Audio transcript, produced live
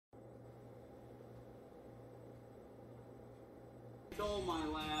told my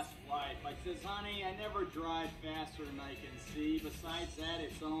last wife, I says, honey, I never drive faster than I can see. Besides that,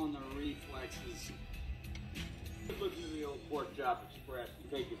 it's all in the reflexes. Listen to the old Pork Chop Express and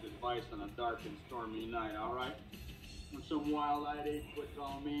take his advice on a dark and stormy night, all right? When some wild-eyed,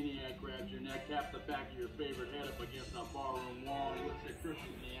 8-foot-tall maniac grabs your neck, taps the back of your favorite head up against a barroom wall, he looks at Christian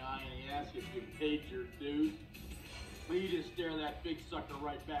in the eye and he asks if you've paid your dues. Well, you just stare that big sucker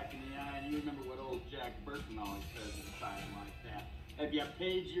right back in the eye and you remember what old Jack Burton always says at a time like that. Have you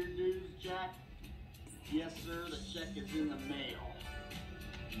paid your dues, Jack? Yes, sir, the check is in the mail.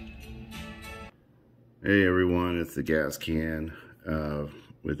 Hey everyone, it's the Gas Can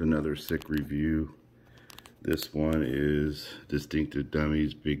with another sick review. This one is Distinctive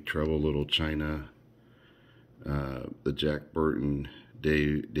Dummies, Big Trouble, Little China. The Jack Burton,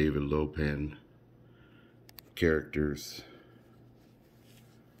 David Lopan characters.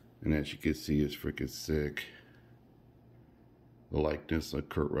 And as you can see, it's freaking sick. The likeness of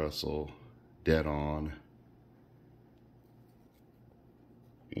Kurt Russell, dead on.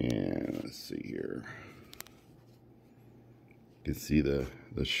 And let's see here. You can see the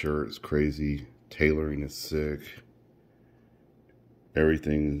shirt is crazy. Tailoring is sick.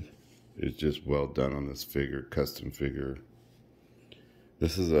 Everything is just well done on this figure, custom figure.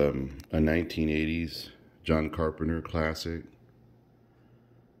 This is a 1980s John Carpenter classic.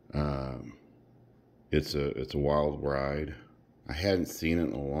 It's a wild ride. I hadn't seen it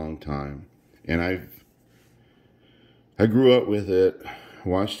in a long time, and I grew up with it.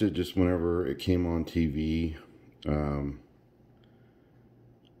 Watched it just whenever it came on TV.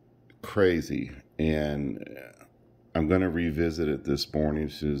 Crazy, and I'm gonna revisit it this morning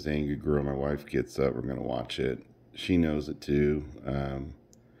as soon as the angry girl, my wife, gets up. We're gonna watch it. She knows it too.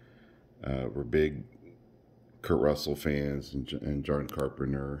 We're big Kurt Russell fans and John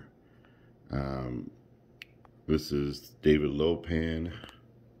Carpenter. This is David Lopan,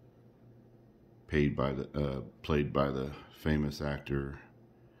 played by the famous actor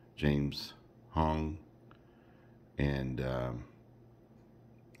James Hong, and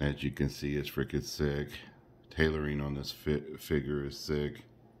as you can see, it's freaking sick. Tailoring on this figure is sick.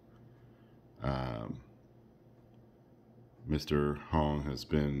 Mr. Hong has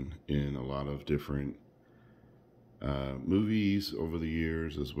been in a lot of different movies over the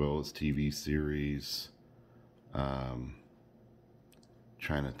years, as well as TV series.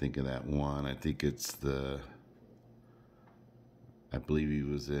 Trying to think of that one. I think it's I believe he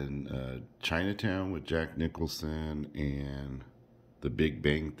was in Chinatown with Jack Nicholson and The Big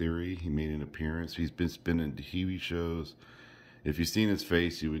Bang Theory. He made an appearance. He's been in TV shows. If you've seen his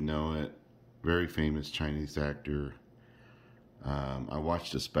face, you would know it. Very famous Chinese actor. I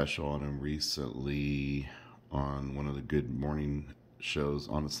watched a special on him recently on one of the Good Morning shows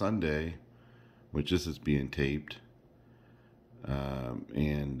on a Sunday, which this is being taped.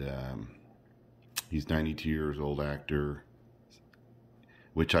 He's 92 years old actor,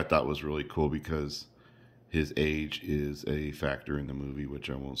 which I thought was really cool because his age is a factor in the movie, which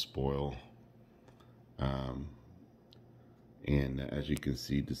I won't spoil. And as you can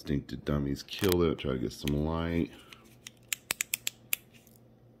see, Distinctive Dummies killed it. Try to get some light.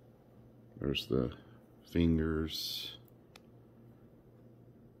 There's the fingers.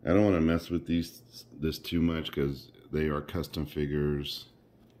 I don't want to mess with this too much because they are custom figures,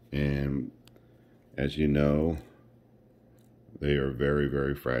 and as you know, they are very,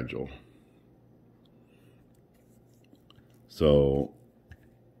 very fragile. So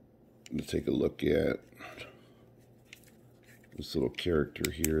let's take a look at this little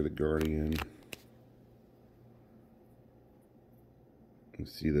character here, the Guardian. You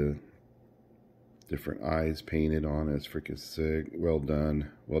see the different eyes painted on it. It's freaking sick. Well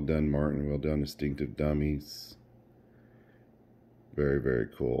done. Well done, Martin. Well done, Distinctive Dummies. Very, very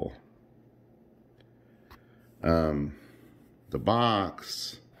cool. The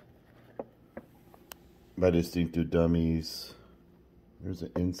box by Distinctive Dummies. There's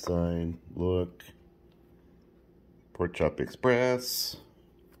an inside look. Pork Chop Express.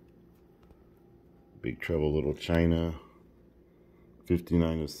 Big Trouble, Little China.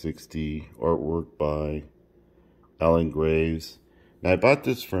 59 of 60. Artwork by Alan Graves. Now I bought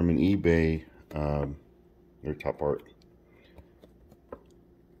this from an eBay. Their top art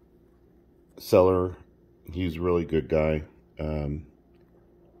seller. He's a really good guy.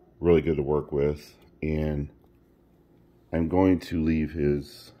 Really good to work with. And I'm going to leave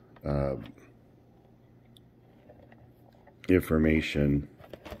his information.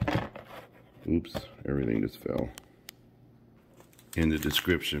 Oops, everything just fell. In the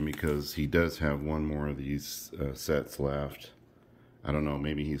description, because he does have one more of these sets left. I don't know,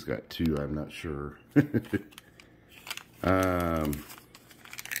 maybe he's got two, I'm not sure.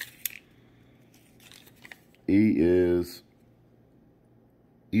 He is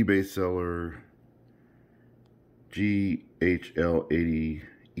eBay seller GHL80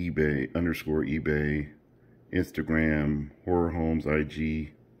 eBay _eBay Instagram Horror Homes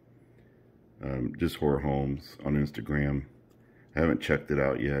IG. Just Horror Homes on Instagram. I haven't checked it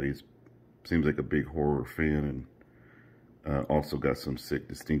out yet. He seems like a big horror fan, and also got some sick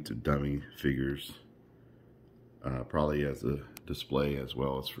distinctive dummy figures. Probably as a display as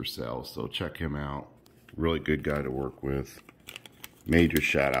well as for sale. So check him out. Really good guy to work with. Major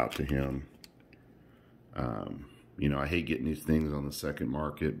shout out to him. You know, I hate getting these things on the second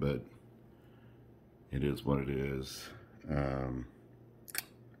market, but it is what it is.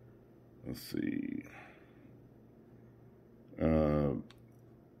 Let's see. Been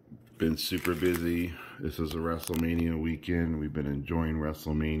super busy. This is a WrestleMania weekend. We've been enjoying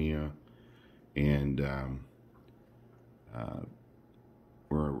WrestleMania, and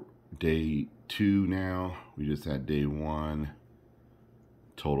we're day 2 now. We just had day 1.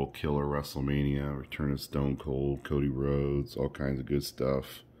 Total killer WrestleMania, return of Stone Cold, Cody Rhodes, all kinds of good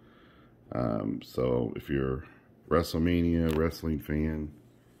stuff. So if you're a WrestleMania wrestling fan,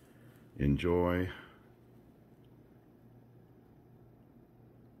 enjoy.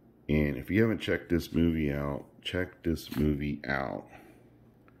 And if you haven't checked this movie out, check this movie out,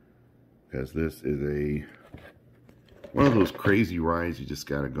 because this is one of those crazy rides you just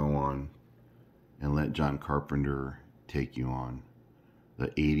got to go on and let John Carpenter take you on. The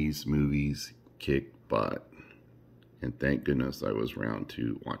 80s movies kick butt, and thank goodness I was around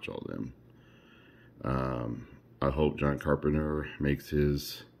to watch all them. I hope John Carpenter makes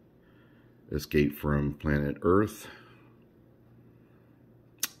his escape from planet Earth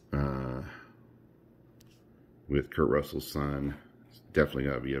with Kurt Russell's son. It's definitely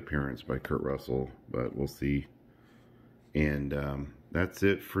got to be an appearance by Kurt Russell, but we'll see. And that's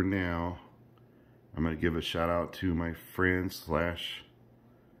it for now. I'm going to give a shout out to my friends /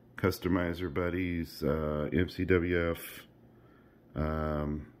 customizer buddies, MCWF,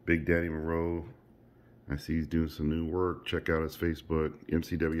 Big Daddy Moreau. I see he's doing some new work. Check out his Facebook,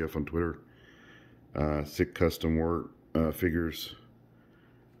 MCWF on Twitter. Sick custom work, figures.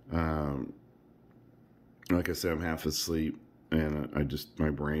 Like I said, I'm half asleep, and my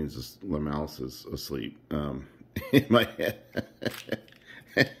brain's just, the mouse is asleep in my head.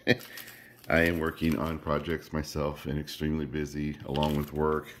 I am working on projects myself and extremely busy along with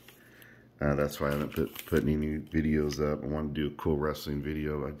work. That's why I haven't put any new videos up. I want to do a cool wrestling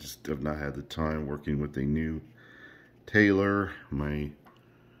video. I just have not had the time working with a new tailor. My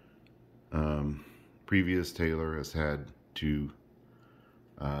previous tailor has had to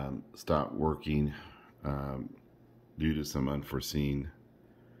stop working due to some unforeseen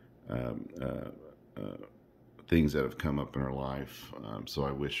things that have come up in her life. So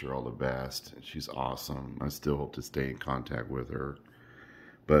I wish her all the best. She's awesome. I still hope to stay in contact with her.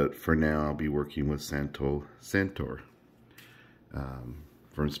 But for now, I'll be working with Santor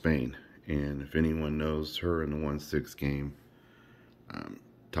from Spain. And if anyone knows her in the 1/6 game,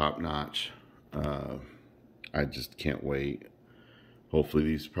 top notch. I just can't wait. Hopefully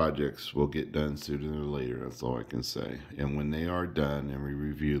these projects will get done sooner than later. That's all I can say. And when they are done and we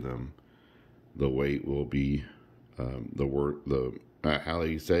review them, the wait will be how do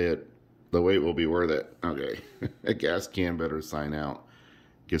you say it? The wait will be worth it. Okay. A gas can better sign out.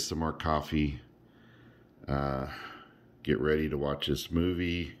 Get some more coffee. Get ready to watch this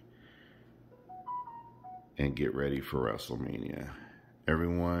movie. And get ready for WrestleMania.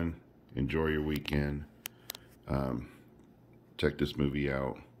 Everyone, enjoy your weekend. Check this movie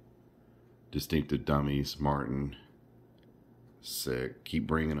out. Distinctive Dummies, Martin. Sick. Keep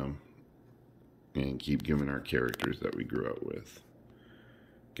bringing them. And keep giving our characters that we grew up with.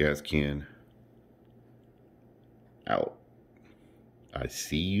 Gas can out. I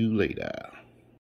see you later.